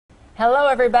Hello,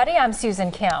 everybody. I'm Susan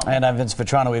Kim. And I'm Vince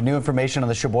Vetrano. We have new information on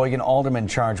the Sheboygan alderman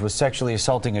charged with sexually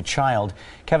assaulting a child.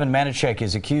 Kevin Manischek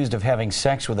is accused of having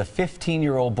sex with a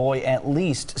 15-year-old boy at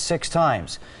least 6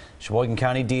 times. Sheboygan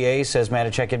County DA says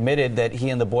Manischek admitted that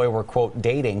he and the boy were, quote,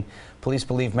 dating. Police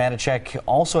believe Manischek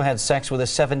also had sex with a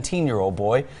 17-year-old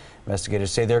boy.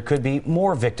 Investigators say there could be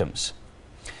more victims.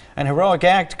 An heroic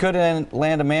act could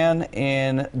land a man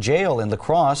in jail in La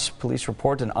Crosse. Police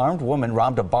report an armed woman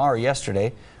robbed a bar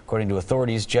yesterday. According to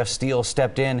authorities, Jeff Steele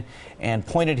stepped in and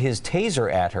pointed his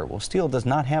taser at her. Well, Steele does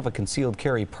not have a concealed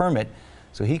carry permit,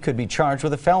 so he could be charged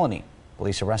with a felony.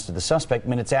 Police arrested the suspect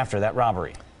minutes after that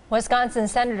robbery. Wisconsin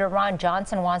Senator Ron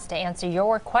Johnson wants to answer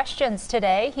your questions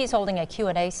today. He's holding a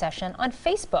Q&A session on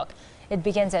Facebook. It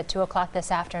begins at 2 o'clock this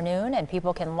afternoon, and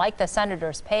people can like the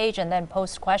senator's page and then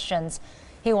post questions.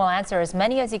 He will answer as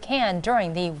many as he can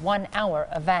during the 1-hour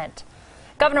event.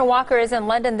 Governor Walker is in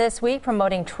London this week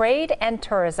promoting trade and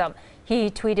tourism.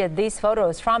 He tweeted these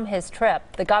photos from his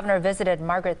trip. The governor visited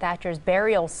Margaret Thatcher's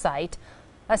burial site,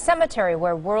 a cemetery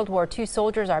where World War II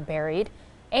soldiers are buried,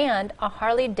 and a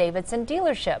Harley-Davidson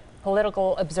dealership.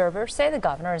 Political observers say the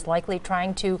governor is likely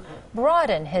trying to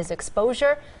broaden his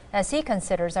exposure as he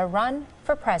considers a run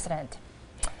for president.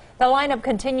 The lineup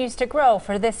continues to grow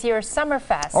for this year's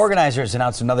Summerfest. Organizers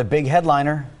announced another big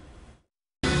headliner.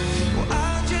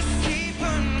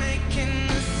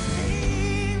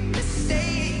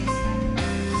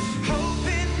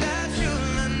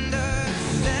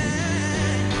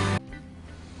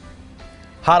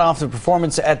 Hot off the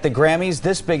performance at the Grammys,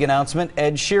 this big announcement: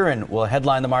 Ed Sheeran will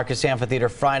headline the Marcus Amphitheater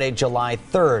Friday, July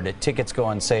 3rd. Tickets go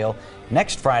on sale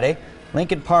next Friday.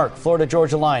 Lincoln Park, Florida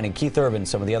Georgia Line, and Keith Urban,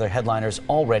 some of the other headliners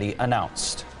already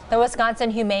announced. The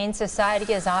Wisconsin Humane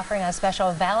Society is offering a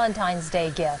special Valentine's Day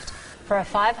gift. For a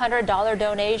 $500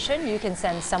 donation, you can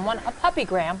send someone a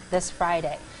puppygram this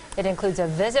Friday. It includes a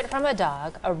visit from a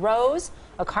dog, a rose,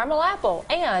 a caramel apple,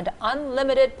 and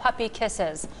unlimited puppy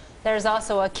kisses. There's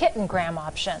also a kittengram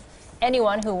option.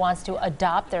 Anyone who wants to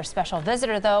adopt their special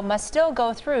visitor, though, must still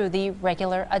go through the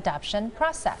regular adoption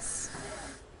process.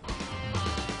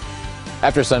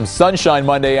 After some sunshine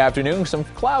Monday afternoon, some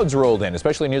clouds rolled in,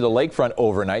 especially near the lakefront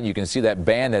overnight. You can see that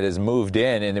band that has moved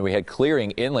in, and then we had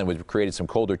clearing inland, which created some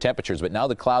colder temperatures. But now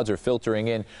the clouds are filtering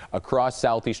in across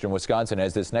southeastern Wisconsin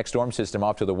as this next storm system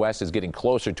off to the west is getting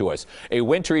closer to us. A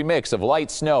wintry mix of light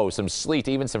snow, some sleet,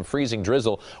 even some freezing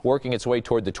drizzle working its way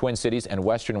toward the Twin Cities and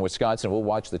western Wisconsin. We'll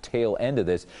watch the tail end of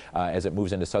this as it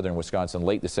moves into southern Wisconsin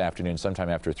late this afternoon, sometime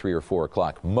after 3 or 4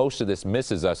 o'clock. Most of this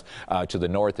misses us to the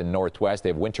north and northwest. They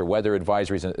have winter weather advisories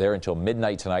there until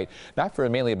midnight tonight, not for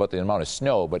mainly about the amount of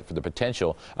snow, but for the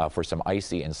potential for some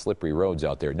icy and slippery roads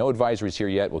out there. No advisories here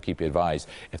yet. We'll keep you advised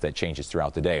if that changes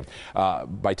throughout the day.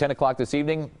 By 10 o'clock this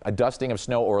evening, a dusting of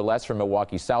snow or less from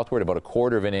Milwaukee southward, about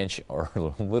 1/4 of an inch or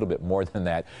a little bit more than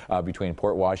that between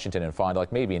Port Washington and Fond du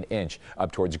Lac, maybe an inch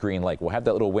up towards Green Lake. We'll have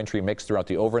that little wintry mix throughout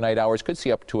the overnight hours. Could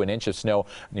see up to an inch of snow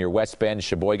near West Bend,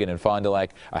 Sheboygan, and Fond du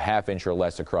Lac, a ½ inch or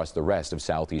less across the rest of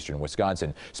southeastern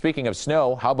Wisconsin. Speaking of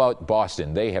snow, how about Boston?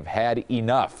 They have had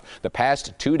enough. The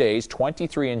past 2 days,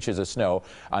 23 inches of snow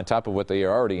on top of what they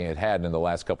already had in the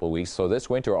last couple of weeks. So this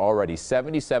winter already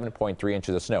 77.3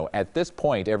 inches of snow. At this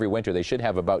point, every winter they should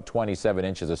have about 27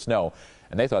 inches of snow.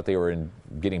 And they thought they were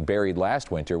getting buried last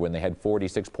winter when they had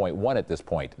 46.1 at this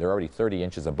point. They're already 30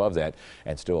 inches above that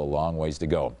and still a long ways to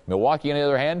go. Milwaukee, on the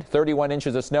other hand, 31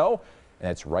 inches of snow. And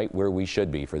that's right where we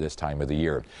should be for this time of the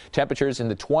year. Temperatures in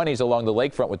the 20s along the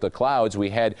lakefront with the clouds.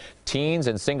 We had teens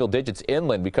and single digits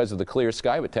inland because of the clear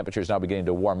sky, but temperatures now beginning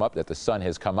to warm up that the sun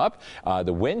has come up.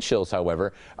 The wind chills,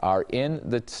 however, are in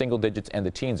the single digits and the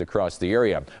teens across the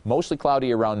area. Mostly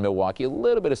cloudy around Milwaukee. A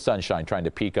little bit of sunshine trying to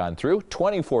peek on through.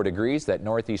 24 degrees, that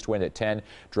northeast wind at 10,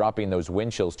 dropping those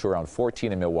wind chills to around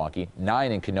 14 in Milwaukee,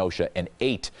 9 in Kenosha, and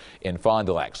 8 in Fond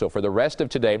du Lac. So for the rest of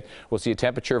today, we'll see a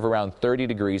temperature of around 30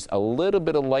 degrees, a little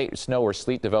bit of light snow or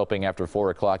sleet developing after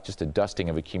 4 o'clock, just a dusting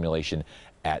of accumulation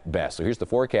at best. So here's the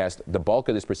forecast. The bulk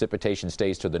of this precipitation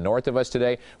stays to the north of us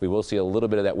today. We will see a little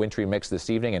bit of that wintry mix this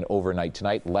evening and overnight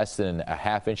tonight. Less than a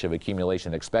 ½ inch of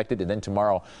accumulation expected. And then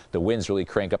tomorrow, the winds really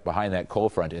crank up behind that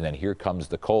cold front. And then here comes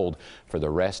the cold for the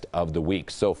rest of the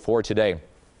week. So for today,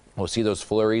 we'll see those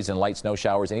flurries and light snow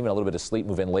showers and even a little bit of sleet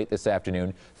move in late this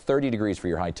afternoon. 30 degrees for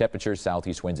your high temperatures,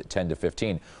 southeast winds at 10 to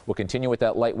 15. We'll continue with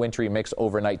that light wintry mix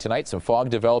overnight tonight. Some fog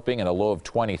developing and a low of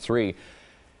 23.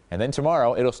 And then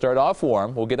tomorrow, it'll start off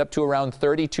warm. We'll get up to around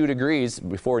 32 degrees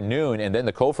before noon, and then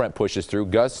the cold front pushes through.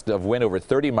 Gusts of wind over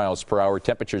 30 miles per hour.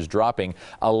 Temperatures dropping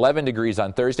 11 degrees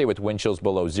on Thursday with wind chills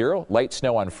below 0. Light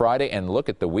snow on Friday, and look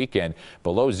at the weekend.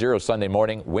 Below 0 Sunday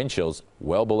morning. Wind chills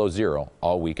well below 0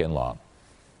 all weekend long.